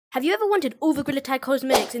Have you ever wanted all the gtag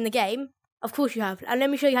cosmetics in the game? Of course you have, and let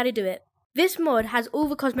me show you how to do it. This mod has all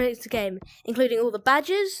the cosmetics in the game, including all the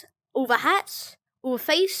badges, all the hats, all the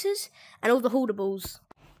faces, and all the holdables.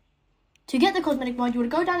 To get the cosmetic mod, you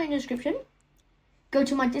want to go down in the description, go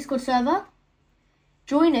to my Discord server,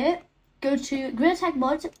 join it, go to gtag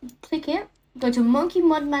mods, click it, go to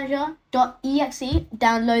monkeymodmanager.exe,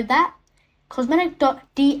 download that,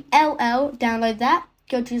 cosmetic.dll, download that,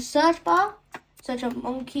 go to search bar, search up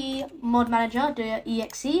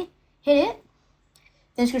monkeymodmanager.exe, hit it,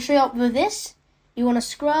 then it's going to show you up with this. You want to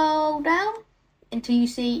scroll down until you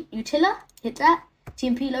see Utila, hit that,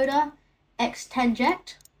 TMP loader,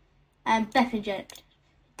 X10ject, and Beth inject.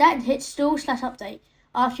 That hits store/update.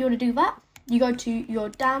 After you want to do that, you go to your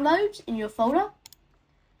downloads in your folder.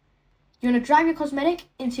 You want to drag your cosmetic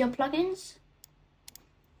into your plugins.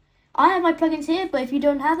 I have my plugins here, but if you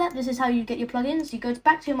don't have that, this is how you get your plugins. You go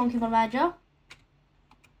back to your Monkey Mod Manager,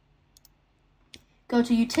 go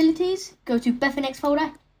to Utilities, go to BethNX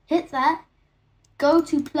folder, hit that, go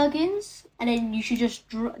to Plugins, and then you should just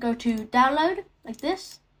go to Download, like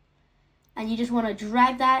this, and you just want to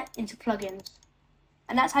drag that into Plugins.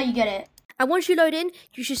 And that's how you get it. And once you load in,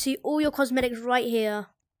 you should see all your cosmetics right here,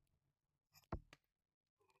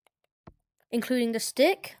 including the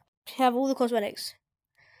stick. You have all the cosmetics.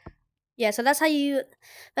 Yeah, so that's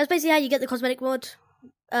basically how you get the cosmetic mod.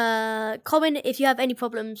 Comment if you have any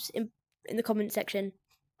problems in the comment section.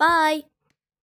 Bye!